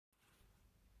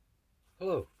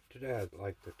Hello, today I'd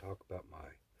like to talk about my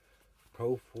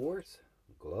Proforce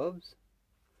gloves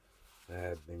that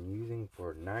I've been using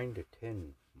for 9 to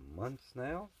 10 months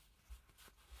now.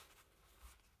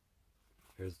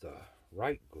 Here's the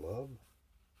right glove.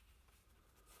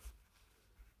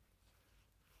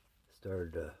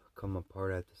 Started to come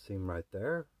apart at the seam right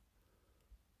there.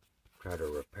 Try to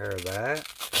repair that,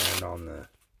 and on the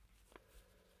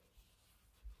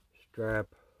strap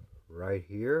right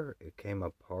here, it came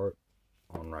apart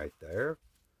on right there.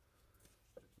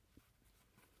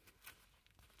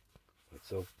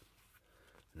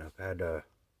 And I've had to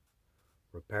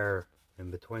repair in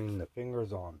between the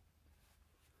fingers on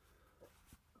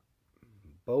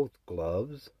both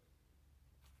gloves.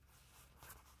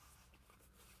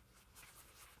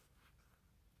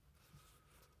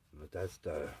 But that's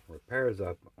the repairs.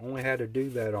 I've only had to do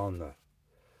that on the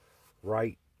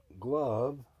right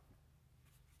glove.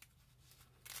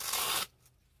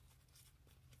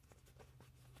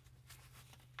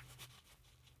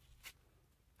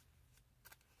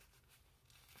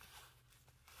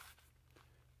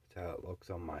 That's how it looks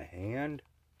on my hand.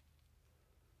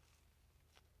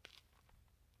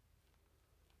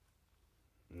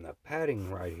 And the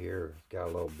padding right here has got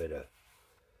a little bit of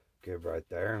give right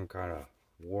there, and kind of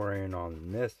wore in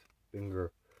on this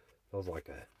finger. Feels like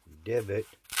a divot.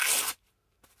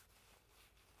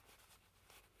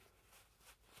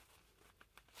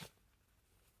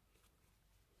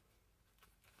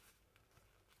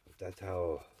 But that's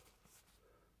how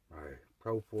my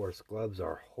Proforce gloves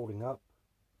are holding up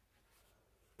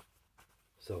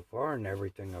so far, and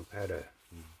everything I've had to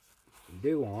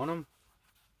do on them.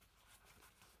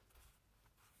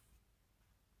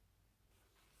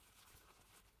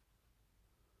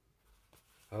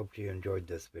 I hope you enjoyed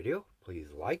this video. Please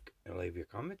like and leave your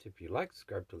comments. If you like,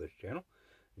 subscribe to this channel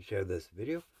and share this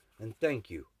video. And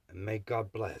thank you, and may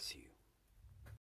God bless you.